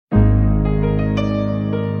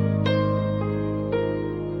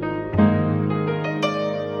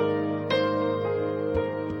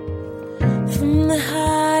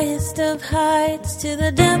of heights to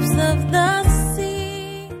the depths of the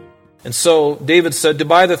sea. And so David said, to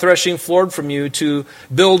buy the threshing floor from you, to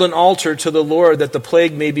build an altar to the Lord, that the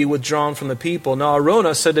plague may be withdrawn from the people. Now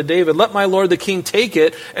Araunah said to David, let my lord the king take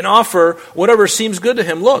it and offer whatever seems good to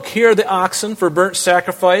him. Look, here are the oxen for burnt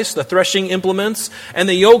sacrifice, the threshing implements, and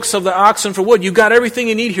the yokes of the oxen for wood. You've got everything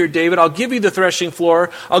you need here, David. I'll give you the threshing floor.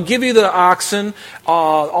 I'll give you the oxen,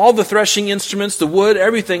 all the threshing instruments, the wood,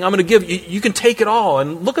 everything. I'm going to give you. You can take it all.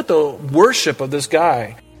 And look at the worship of this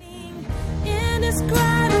guy.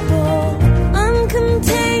 Indescribable,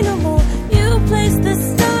 uncontainable, you place the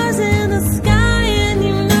stars in the sky and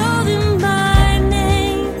you know them by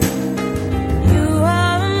name. You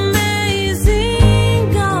are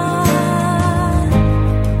amazing, God.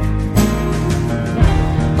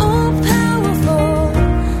 All powerful,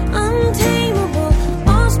 untamable,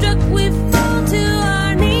 awestruck we fall to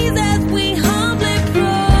our knees as we humbly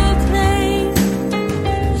proclaim.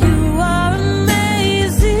 You are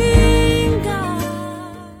amazing,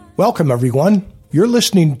 God. Welcome, everyone. You're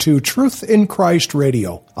listening to Truth in Christ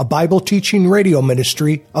Radio, a Bible teaching radio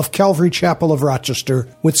ministry of Calvary Chapel of Rochester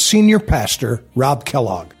with Senior Pastor Rob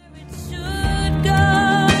Kellogg. Should go.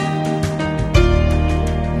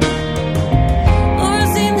 Or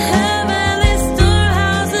in heavenly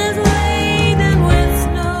storehouses laden with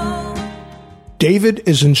snow. David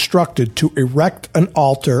is instructed to erect an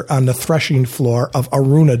altar on the threshing floor of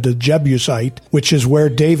Araunah the Jebusite, which is where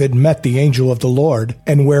David met the angel of the Lord,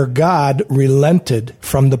 and where God relented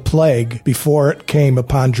from the plague before it came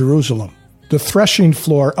upon Jerusalem. The threshing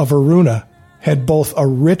floor of Araunah had both a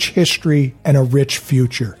rich history and a rich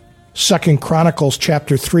future. 2 Chronicles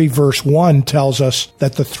chapter 3 verse 1 tells us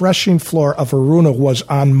that the threshing floor of Araunah was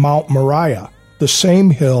on Mount Moriah, the same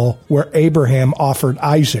hill where Abraham offered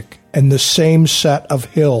Isaac, and the same set of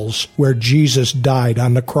hills where Jesus died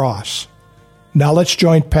on the cross. Now let's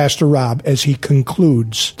join Pastor Rob as he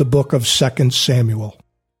concludes the book of 2 Samuel.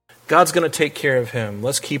 God's going to take care of him.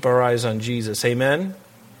 Let's keep our eyes on Jesus. Amen?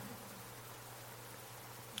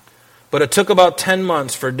 But it took about 10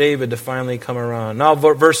 months for David to finally come around. Now,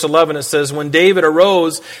 verse 11, it says, when David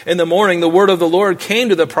arose in the morning, the word of the Lord came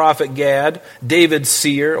to the prophet Gad, David's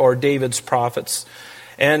seer, or David's prophets.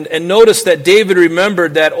 And notice that David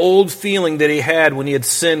remembered that old feeling that he had when he had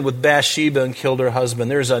sinned with Bathsheba and killed her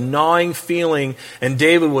husband. There's a gnawing feeling, and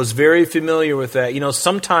David was very familiar with that.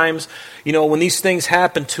 Sometimes, when these things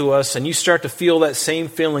happen to us and you start to feel that same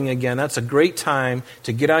feeling again, that's a great time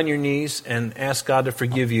to get on your knees and ask God to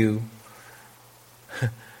forgive you.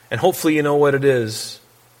 And hopefully you know what it is.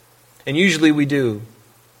 And usually we do.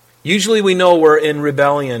 Usually we know we're in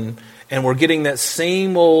rebellion, and we're getting that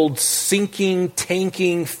same old sinking,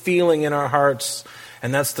 tanking feeling in our hearts.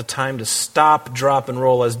 And that's the time to stop, drop, and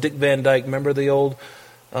roll. As Dick Van Dyke, remember the old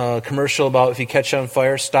commercial about if you catch on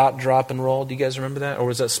fire, stop, drop, and roll? Do you guys remember that? Or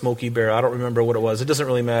was that Smokey Bear? I don't remember what it was. It doesn't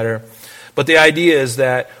really matter. But the idea is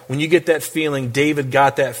that when you get that feeling, David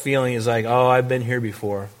got that feeling. It's like, oh, I've been here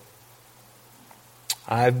before.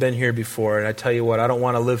 I've been here before. And I tell you what, I don't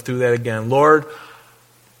want to live through that again. Lord,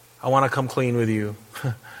 I want to come clean with you.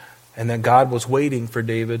 And that God was waiting for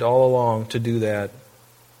David all along to do that.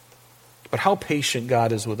 But how patient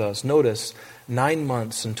God is with us. Notice, 9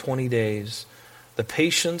 months and 20 days. The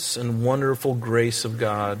patience and wonderful grace of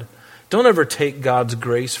God. Don't ever take God's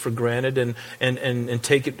grace for granted and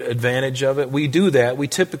take advantage of it. We do that. We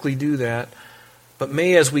typically do that. But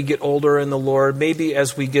may as we get older in the Lord, maybe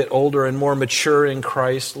as we get older and more mature in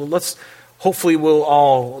Christ, hopefully we'll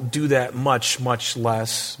all do that much, much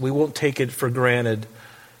less. We won't take it for granted.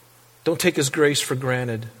 Don't take His grace for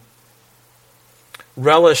granted.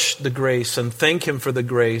 Relish the grace and thank Him for the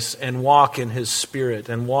grace and walk in His Spirit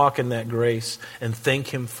and walk in that grace and thank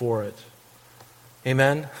Him for it.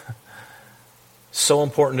 Amen? So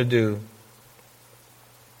important to do.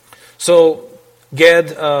 So,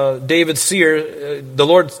 Gad, David's seer, the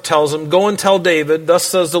Lord tells him, go and tell David, thus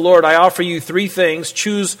says the Lord, I offer you 3 things.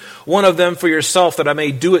 Choose one of them for yourself that I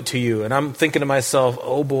may do it to you. And I'm thinking to myself,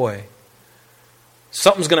 oh boy,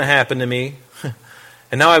 something's going to happen to me.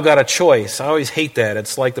 And now I've got a choice. I always hate that.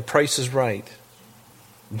 It's like the Price is Right.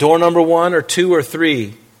 Door number 1 or 2 or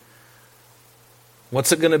 3.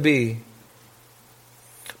 What's it going to be?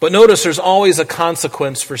 But notice there's always a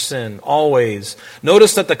consequence for sin. Always.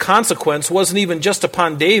 Notice that the consequence wasn't even just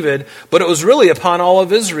upon David, but it was really upon all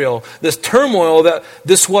of Israel. This turmoil that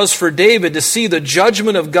this was for David to see the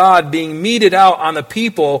judgment of God being meted out on the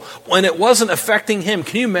people when it wasn't affecting him.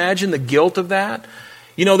 Can you imagine the guilt of that?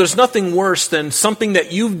 You know, there's nothing worse than something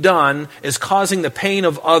that you've done is causing the pain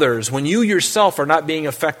of others when you yourself are not being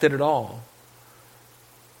affected at all.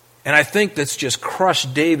 And I think that's just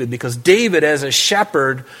crushed David, because David, as a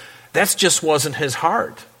shepherd, That just wasn't his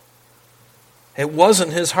heart. It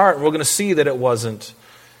wasn't his heart. We're going to see that it wasn't.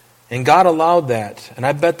 And God allowed that. And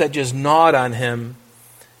I bet that just gnawed on him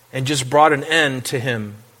and just brought an end to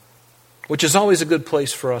him, which is always a good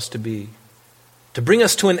place for us to be. To bring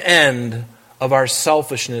us to an end of our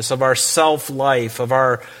selfishness, of our self-life, of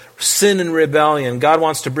our sin and rebellion. God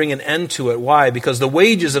wants to bring an end to it. Why? Because the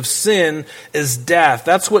wages of sin is death.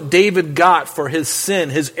 That's what David got for his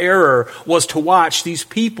sin. His error was to watch these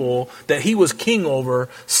people that he was king over.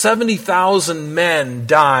 70,000 men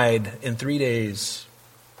died in 3 days.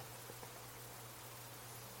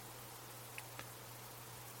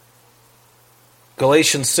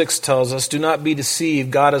 Galatians 6 tells us, do not be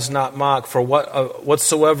deceived, God is not mocked, for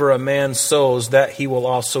whatsoever a man sows, that he will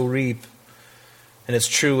also reap. And it's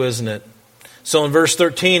true, isn't it? So in verse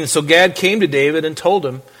 13, so Gad came to David and told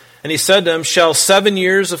him, and he said to him, shall 7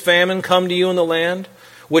 years of famine come to you in the land?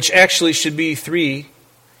 Which actually should be 3.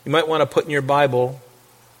 You might want to put in your Bible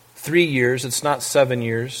 3 years. It's not 7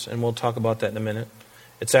 years, and we'll talk about that in a minute.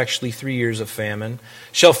 It's actually 3 years of famine.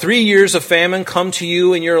 Shall 3 years of famine come to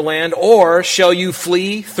you in your land? Or shall you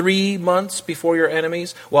flee 3 months before your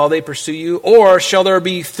enemies while they pursue you? Or shall there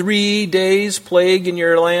be 3 days plague in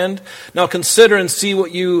your land? Now consider and see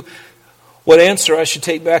what answer I should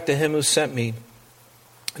take back to him who sent me.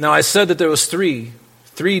 Now I said that there was 3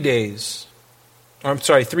 days. Or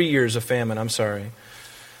 3 years of famine,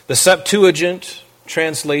 The Septuagint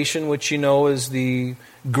translation, which you know is the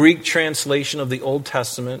Greek translation of the Old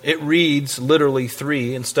Testament, it reads literally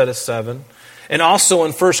 3 instead of 7. And also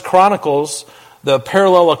in 1 Chronicles, the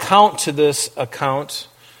parallel account to this account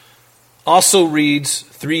also reads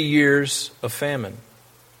 3 years of famine.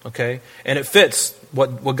 Okay? And it fits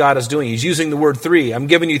what God is doing. He's using the word 3. I'm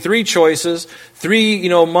giving you 3 choices, 3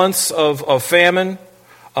 months of famine,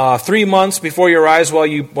 3 months before your eyes while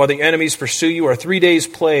the enemies pursue you, or 3 days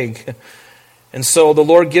plague. And so the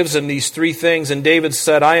Lord gives him these 3 things, and David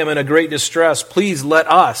said, I am in a great distress. Please let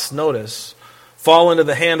us, notice, fall into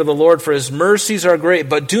the hand of the Lord, for his mercies are great,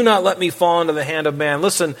 but do not let me fall into the hand of man.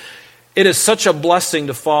 Listen, it is such a blessing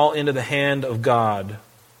to fall into the hand of God,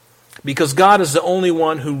 because God is the only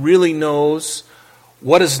one who really knows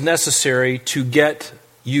what is necessary to get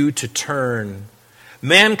you to turn.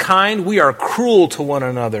 Mankind, we are cruel to one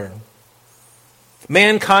another.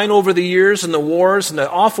 Mankind over the years and the wars and the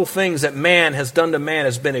awful things that man has done to man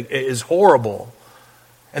is horrible.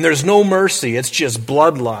 And there's no mercy. It's just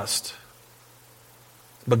bloodlust.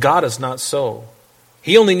 But God is not so.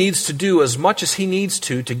 He only needs to do as much as he needs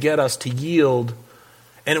to get us to yield.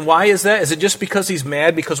 And why is that? Is it just because he's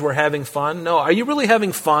mad because we're having fun? No. Are you really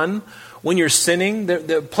having fun when you're sinning?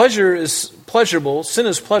 The pleasure is pleasurable. Sin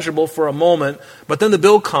is pleasurable for a moment. But then the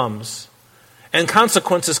bill comes. And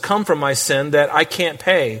consequences come from my sin that I can't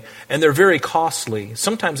pay. And they're very costly.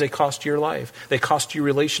 Sometimes they cost your life. They cost you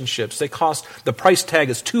relationships. The price tag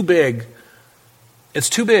is too big. It's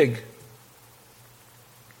too big.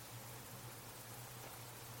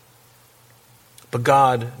 But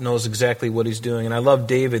God knows exactly what he's doing. And I love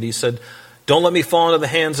David. He said, don't let me fall into the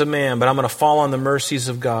hands of man, but I'm going to fall on the mercies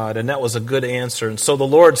of God. And that was a good answer. And so the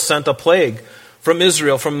Lord sent a plague from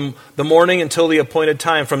Israel, from the morning until the appointed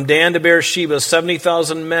time. From Dan to Beersheba,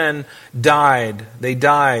 70,000 men died. They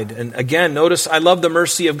died. And again, notice, I love the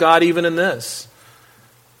mercy of God even in this.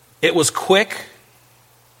 It was quick.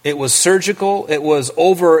 It was surgical. It was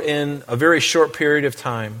over in a very short period of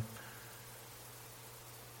time.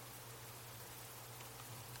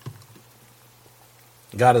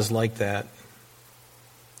 God is like that.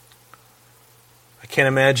 I can't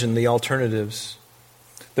imagine the alternatives.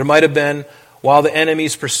 There might have been, while the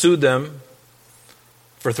enemies pursued them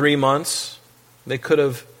for 3 months, they could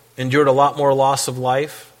have endured a lot more loss of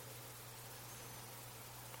life.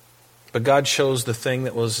 But God chose the thing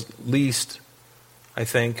that was least, I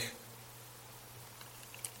think.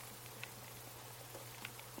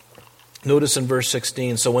 Notice in verse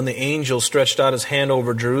 16, so when the angel stretched out his hand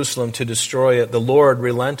over Jerusalem to destroy it, the Lord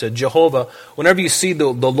relented. Jehovah, whenever you see the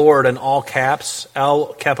Lord in all caps,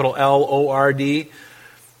 capital L-O-R-D,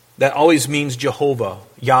 that always means Jehovah,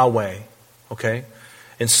 Yahweh, okay?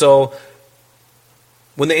 And so,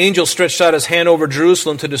 when the angel stretched out his hand over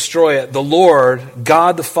Jerusalem to destroy it, the Lord,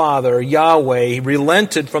 God the Father, Yahweh,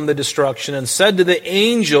 relented from the destruction and said to the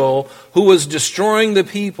angel who was destroying the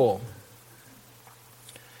people,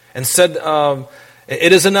 and said,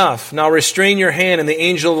 it is enough. Now restrain your hand. And the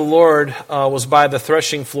angel of the Lord was by the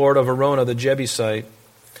threshing floor of Araunah the Jebusite.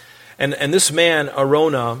 And this man,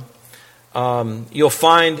 Araunah, you'll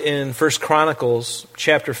find in 1 Chronicles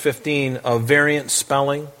chapter 15 a variant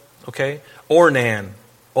spelling. Okay? Ornan.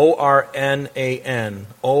 O-R-N-A-N.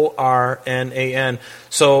 O-R-N-A-N.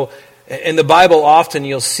 So In the Bible, often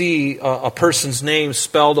you'll see a person's name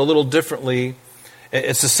spelled a little differently.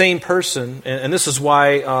 It's the same person, and this is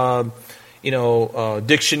why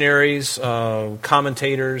dictionaries,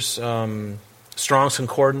 commentators, Strong's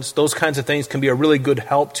Concordance, those kinds of things can be a really good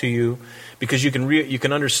help to you, because you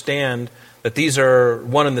can understand that these are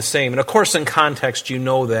one and the same. And of course, in context, you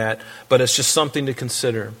know that, but it's just something to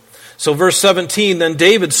consider. So verse 17, then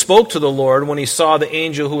David spoke to the Lord when he saw the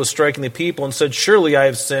angel who was striking the people and said, surely I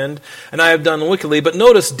have sinned and I have done wickedly. But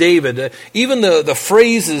notice David, even the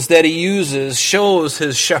phrases that he uses shows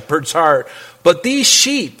his shepherd's heart. But these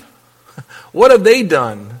sheep, what have they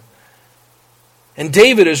done? And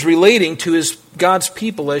David is relating to God's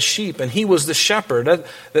people as sheep, and he was the shepherd.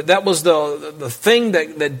 That was the thing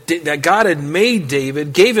that God had made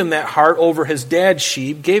David, gave him that heart over his dad's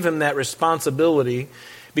sheep, gave him that responsibility,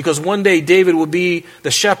 because one day David would be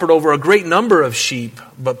the shepherd over a great number of sheep,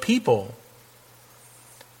 but people.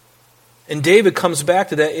 And David comes back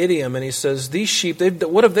to that idiom and he says, these sheep,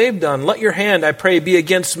 what have they done? Let your hand, I pray, be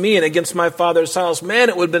against me and against my father's house. Man,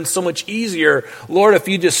 it would have been so much easier, Lord, if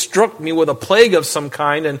you just struck me with a plague of some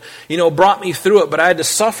kind and, brought me through it, but I had to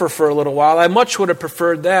suffer for a little while. I much would have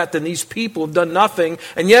preferred that than these people have done nothing,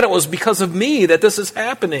 and yet it was because of me that this is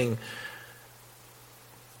happening.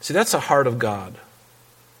 See, that's the heart of God.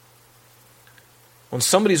 When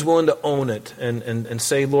somebody's willing to own it and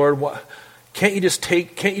say, Lord, what... Can't you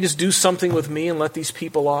just do something with me and let these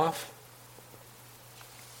people off?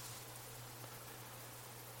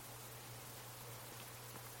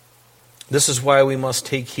 This is why we must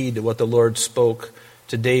take heed to what the Lord spoke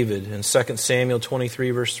to David in 2 Samuel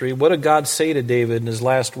 23, verse 3. What did God say to David in his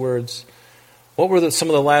last words? What were some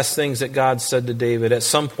of the last things that God said to David? At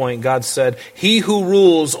some point, God said, he who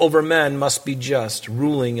rules over men must be just,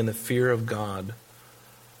 ruling in the fear of God.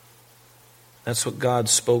 That's what God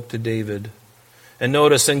spoke to David. And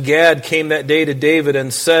notice, and Gad came that day to David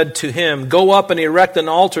and said to him, go up and erect an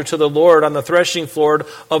altar to the Lord on the threshing floor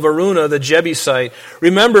of Araunah the Jebusite.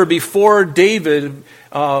 Remember, before David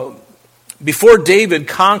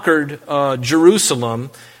conquered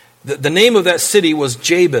Jerusalem, the name of that city was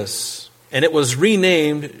Jabus, and it was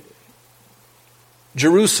renamed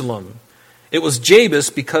Jerusalem. It was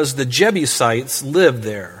Jabus because the Jebusites lived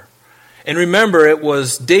there. And remember, it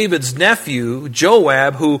was David's nephew,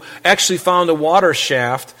 Joab, who actually found a water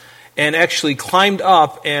shaft and actually climbed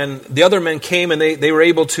up, and the other men came and they were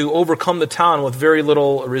able to overcome the town with very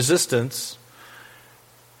little resistance.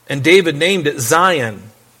 And David named it Zion.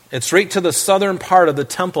 It's right to the southern part of the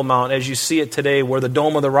Temple Mount as you see it today, where the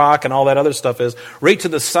Dome of the Rock and all that other stuff is. Right to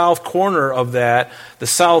the south corner of that, the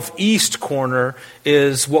southeast corner,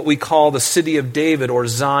 is what we call the city of David, or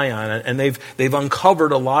Zion. And they've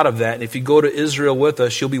uncovered a lot of that. And if you go to Israel with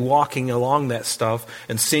us, you'll be walking along that stuff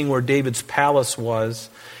and seeing where David's palace was.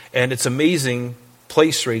 And it's an amazing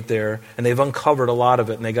place right there. And they've uncovered a lot of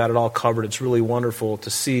it, and they got it all covered. It's really wonderful to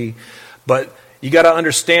see. But you got to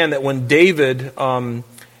understand that when David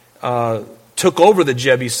took over the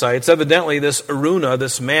Jebusites, evidently this Araunah,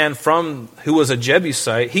 this man who was a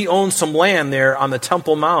Jebusite, he owned some land there on the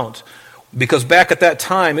Temple Mount, because back at that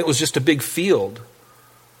time it was just a big field.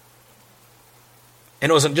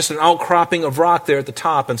 And it was just an outcropping of rock there at the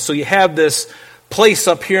top. And so you have this place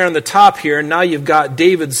up here on the top here, and now you've got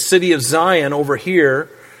David's city of Zion over here,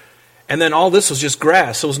 and then all this was just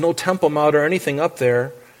grass. There was no Temple Mount or anything up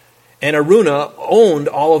there. And Araunah owned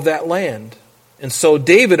all of that land. And so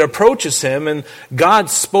David approaches him, and God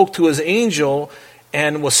spoke to his angel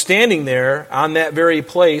and was standing there on that very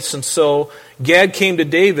place. And so Gad came to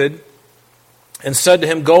David and said to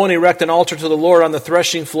him, go and erect an altar to the Lord on the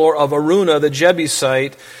threshing floor of Araunah the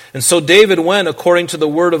Jebusite. And so David went according to the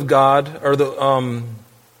word of God,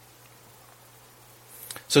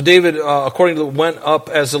 So David, went up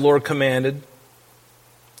as the Lord commanded.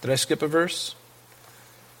 Did I skip a verse?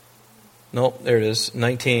 Nope, there it is,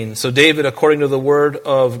 19. So David, according to the word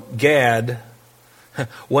of Gad,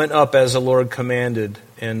 went up as the Lord commanded.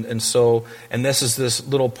 And this is this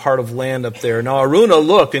little part of land up there. Now Araunah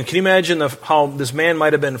looked, and can you imagine how this man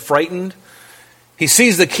might have been frightened? He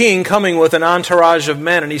sees the king coming with an entourage of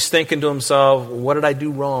men, and he's thinking to himself, what did I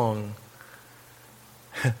do wrong?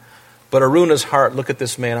 But Araunah's heart, look at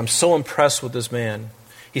this man. I'm so impressed with this man.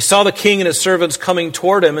 He saw the king and his servants coming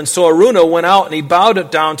toward him, and so Araunah went out and he bowed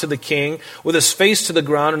it down to the king with his face to the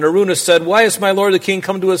ground. And Araunah said, why has my lord the king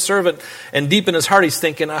come to his servant? And deep in his heart he's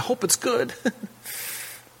thinking, I hope it's good.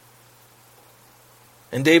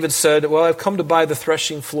 And David said, well, I've come to buy the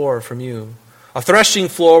threshing floor from you. A threshing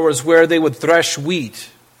floor was where they would thresh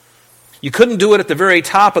wheat. You couldn't do it at the very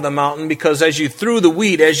top of the mountain because as you threw the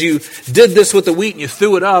wheat, as you did this with the wheat and you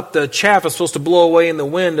threw it up, the chaff was supposed to blow away in the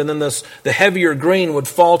wind, and then the heavier grain would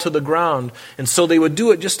fall to the ground. And so they would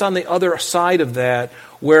do it just on the other side of that,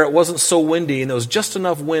 where it wasn't so windy and there was just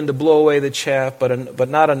enough wind to blow away the chaff, but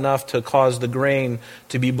not enough to cause the grain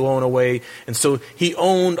to be blown away. And so he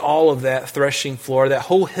owned all of that threshing floor, that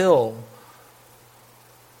whole hill.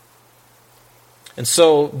 And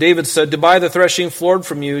so David said, to buy the threshing floor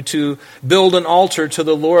from you, to build an altar to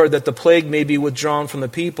the Lord, that the plague may be withdrawn from the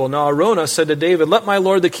people. Now Araunah said to David, let my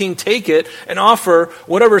lord the king take it and offer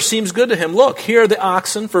whatever seems good to him. Look, here are the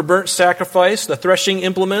oxen for burnt sacrifice, the threshing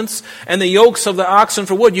implements, and the yokes of the oxen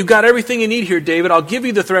for wood. You've got everything you need here, David. I'll give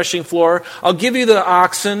you the threshing floor. I'll give you the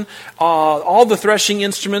oxen, all the threshing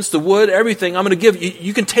instruments, the wood, everything. I'm going to give you.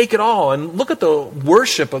 You can take it all. And look at the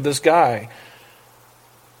worship of this guy.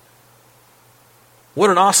 What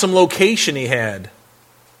an awesome location he had.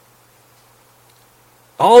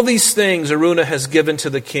 All these things Araunah has given to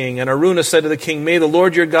the king. And Araunah said to the king, may the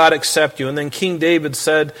Lord your God accept you. And then King David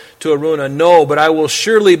said to Araunah, no, but I will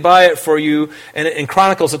surely buy it for you. And in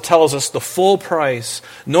Chronicles it tells us the full price.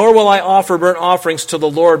 Nor will I offer burnt offerings to the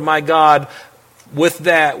Lord my God with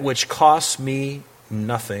that which costs me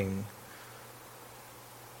nothing.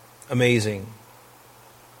 Amazing.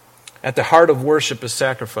 At the heart of worship is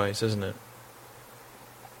sacrifice, isn't it?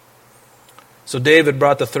 So David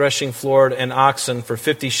brought the threshing floor and oxen for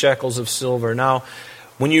 50 shekels of silver. Now,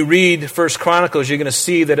 when you read 1 Chronicles, you're going to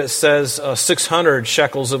see that it says 600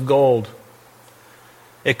 shekels of gold.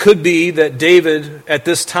 It could be that David, at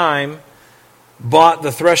this time, bought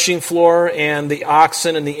the threshing floor and the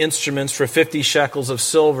oxen and the instruments for 50 shekels of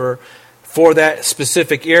silver for that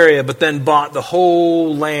specific area, but then bought the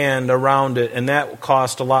whole land around it, and that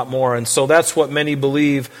cost a lot more. And so that's what many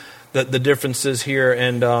believe that the difference is here.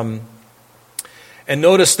 And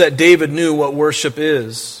notice that David knew what worship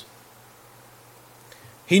is.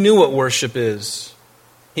 He knew what worship is.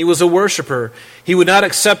 He was a worshiper. He would not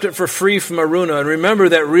accept it for free from Araunah. And remember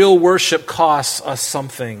that real worship costs us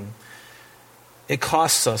something. It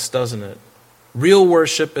costs us, doesn't it? Real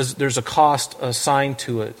worship, there's a cost assigned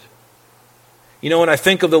to it. You know, when I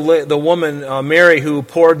think of the woman, Mary, who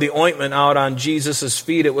poured the ointment out on Jesus'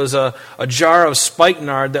 feet, it was a jar of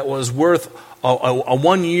spikenard that was worth a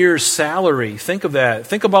 1 year's salary. Think of that.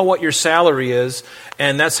 Think about what your salary is,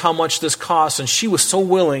 and that's how much this costs. And she was so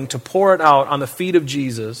willing to pour it out on the feet of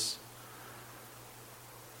Jesus.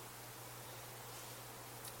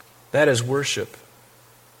 That is worship.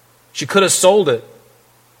 She could have sold it.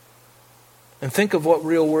 And think of what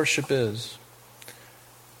real worship is.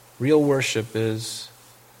 Real worship is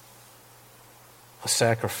a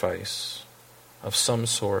sacrifice of some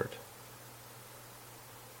sort.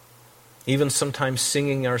 Even sometimes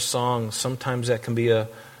singing our songs, sometimes that can be an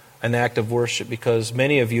act of worship, because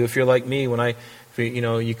many of you, if you're like me,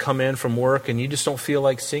 you come in from work and you just don't feel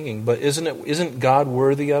like singing, but isn't God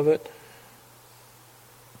worthy of it?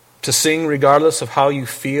 To sing regardless of how you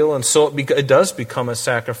feel, and so it does become a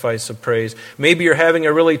sacrifice of praise. Maybe you're having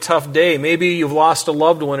a really tough day. Maybe you've lost a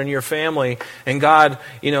loved one in your family, and God,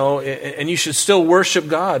 and you should still worship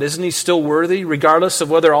God. Isn't He still worthy, regardless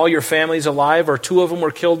of whether all your family's alive or 2 of them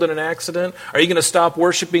were killed in an accident? Are you going to stop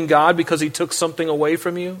worshiping God because He took something away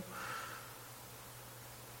from you?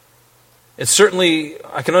 It's certainly,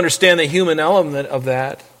 I can understand the human element of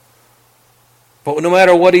that. But no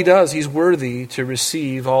matter what He does, He's worthy to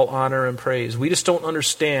receive all honor and praise. We just don't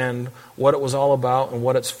understand what it was all about and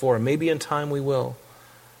what it's for. Maybe in time we will.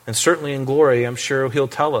 And certainly in glory, I'm sure He'll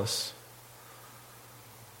tell us.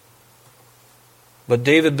 But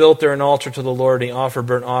David built there an altar to the Lord, and he offered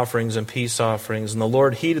burnt offerings and peace offerings. And the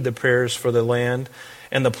Lord heeded the prayers for the land,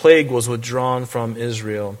 and the plague was withdrawn from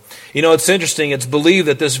Israel. You know, it's interesting. It's believed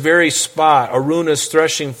that this very spot, Araunah's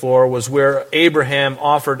threshing floor, was where Abraham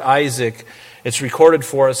offered Isaac. It's recorded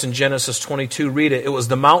for us in Genesis 22. Read it. It was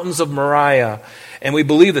the mountains of Moriah. And we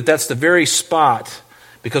believe that that's the very spot,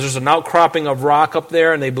 because there's an outcropping of rock up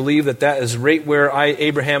there, and they believe that that is right where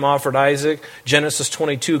Abraham offered Isaac. Genesis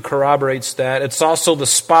 22 corroborates that. It's also the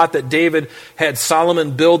spot that David had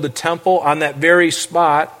Solomon build the temple, on that very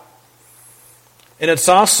spot. And it's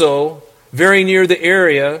also very near the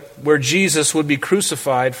area where Jesus would be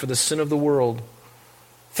crucified for the sin of the world.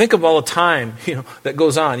 Think of all the time, that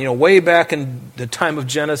goes on. Way back in the time of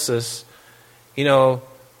Genesis,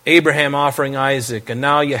 Abraham offering Isaac, and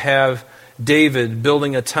now you have David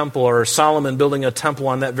building a temple, or Solomon building a temple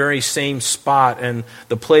on that very same spot, and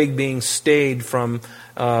the plague being stayed from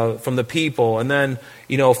the people. And then,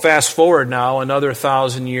 fast forward now another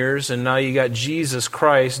 1,000 years, and now you got Jesus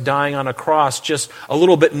Christ dying on a cross just a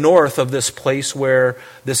little bit north of this place where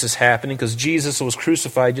this is happening, because Jesus was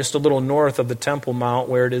crucified just a little north of the Temple Mount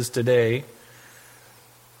where it is today.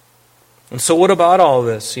 And so what about all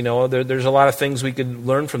this? There's a lot of things we could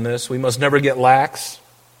learn from this. We must never get lax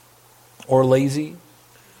or lazy.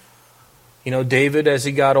 David, as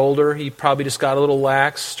he got older, he probably just got a little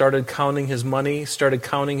lax, started counting his money, started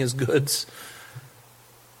counting his goods,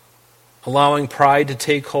 allowing pride to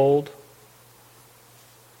take hold.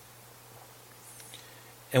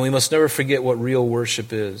 And we must never forget what real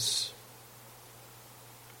worship is.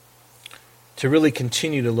 To really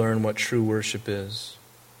continue to learn what true worship is.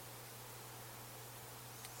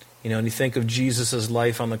 And you think of Jesus'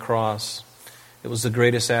 life on the cross. It was the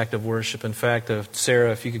greatest act of worship. In fact,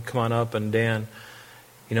 Sarah, if you could come on up, and Dan,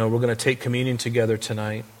 we're going to take communion together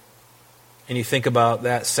tonight. And you think about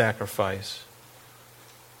that sacrifice.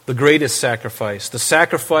 The greatest sacrifice. The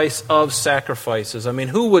sacrifice of sacrifices. I mean,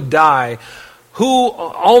 who would die?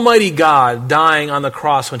 Almighty God dying on the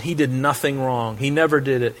cross when He did nothing wrong. He never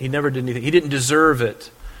did it. He never did anything. He didn't deserve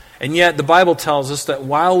it. And yet the Bible tells us that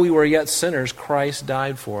while we were yet sinners, Christ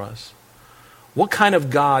died for us. What kind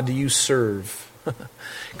of God do you serve?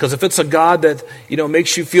 Because if it's a God that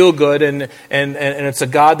makes you feel good, and it's a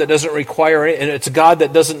God that doesn't require it, and it's a God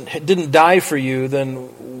that didn't die for you, then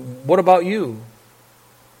what about you?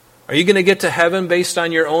 Are you going to get to heaven based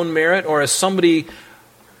on your own merit, or has somebody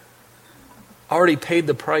already paid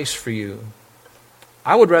the price for you?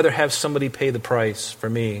 I would rather have somebody pay the price for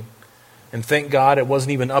me, and thank God it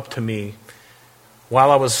wasn't even up to me. While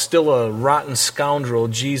I was still a rotten scoundrel,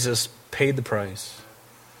 Jesus paid the price.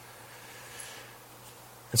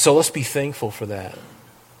 And so let's be thankful for that.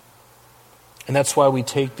 And that's why we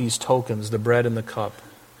take these tokens, the bread and the cup,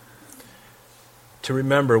 to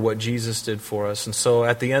remember what Jesus did for us. And so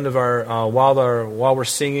at the end of our, while we're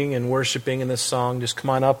singing and worshiping in this song, just come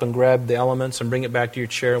on up and grab the elements and bring it back to your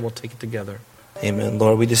chair, and we'll take it together. Amen.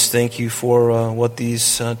 Lord, we just thank you for what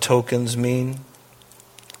these tokens mean.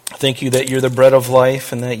 Thank you that you're the bread of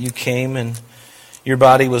life, and that you came and your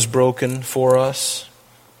body was broken for us.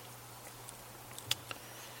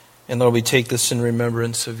 And Lord, we take this in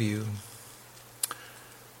remembrance of you.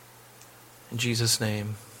 In Jesus'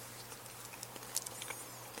 name.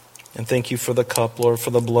 And thank you for the cup, Lord,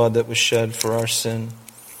 for the blood that was shed for our sin.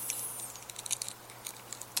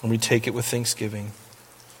 And we take it with thanksgiving.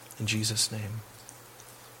 In Jesus' name.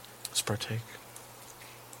 Let's partake.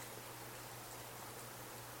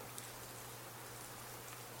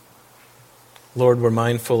 Lord, we're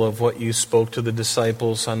mindful of what you spoke to the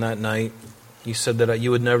disciples on that night. You said that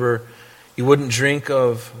you wouldn't drink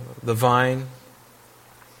of the vine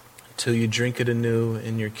until you drink it anew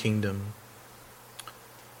in your kingdom.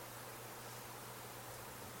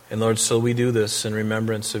 And Lord, so we do this in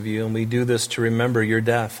remembrance of you, and we do this to remember your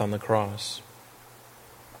death on the cross.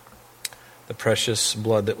 The precious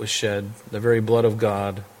blood that was shed, the very blood of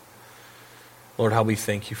God. Lord, how we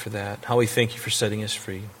thank you for that. How we thank you for setting us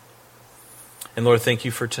free. And Lord, thank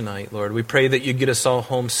you for tonight, Lord. We pray that you get us all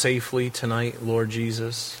home safely tonight, Lord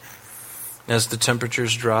Jesus. As the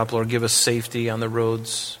temperatures drop, Lord, give us safety on the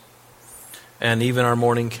roads. And even our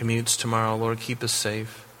morning commutes tomorrow, Lord, keep us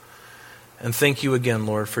safe. And thank you again,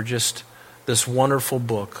 Lord, for just this wonderful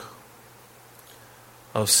book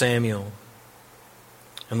of Samuel.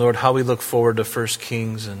 And Lord, how we look forward to 1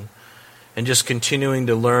 Kings and just continuing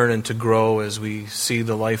to learn and to grow as we see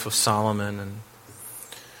the life of Solomon. And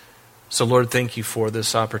so, Lord, thank you for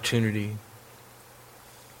this opportunity.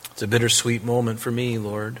 It's a bittersweet moment for me,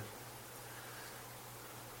 Lord.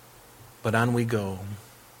 But on we go.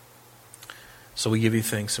 So we give you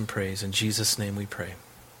thanks and praise. In Jesus' name we pray.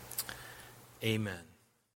 Amen.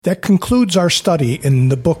 That concludes our study in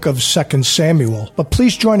the book of 2 Samuel. But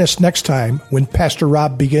please join us next time when Pastor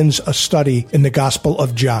Rob begins a study in the Gospel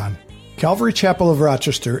of John. Calvary Chapel of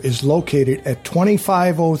Rochester is located at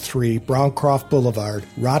 2503 Browncroft Boulevard,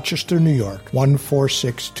 Rochester, New York,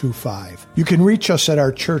 14625. You can reach us at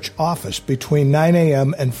our church office between 9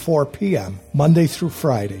 a.m. and 4 p.m., Monday through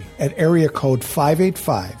Friday, at area code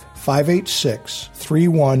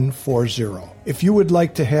 585-586-3140. If you would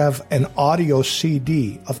like to have an audio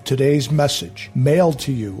CD of today's message mailed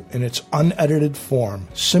to you in its unedited form,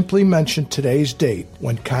 simply mention today's date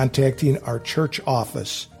when contacting our church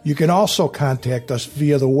office. You can also contact us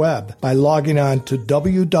via the web by logging on to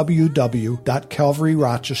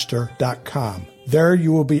www.calvaryrochester.com. There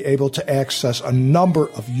you will be able to access a number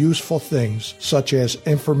of useful things, such as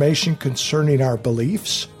information concerning our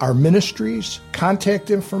beliefs, our ministries,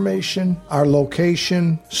 contact information, our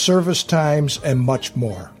location, service times, and much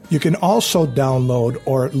more. You can also download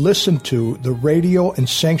or listen to the radio and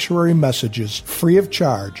sanctuary messages free of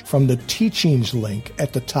charge from the teachings link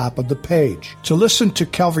at the top of the page. To listen to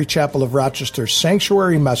Calvary Chapel of Rochester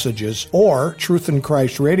sanctuary messages or Truth in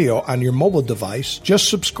Christ Radio on your mobile device, just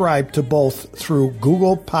subscribe to both through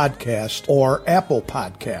Google Podcast or Apple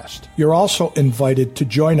Podcast. You're also invited to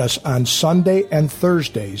join us on Sunday and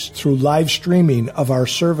Thursdays through live streaming of our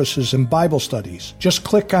services and Bible studies. Just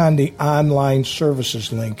click on the online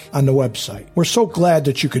services link on the website. We're so glad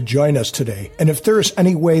that you could join us today. And if there is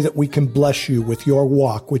any way that we can bless you with your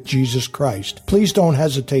walk with Jesus Christ, please don't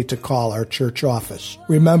hesitate to call our church office.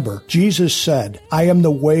 Remember, Jesus said, "I am the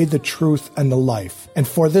way, the truth, and the life. And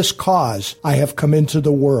for this cause I have come into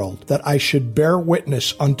the world, that I should bear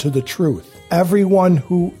witness unto the truth. Everyone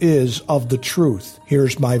who is of the truth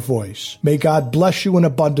hears my voice." May God bless you in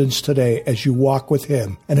abundance today as you walk with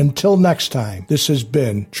Him. And until next time, this has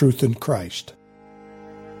been Truth in Christ.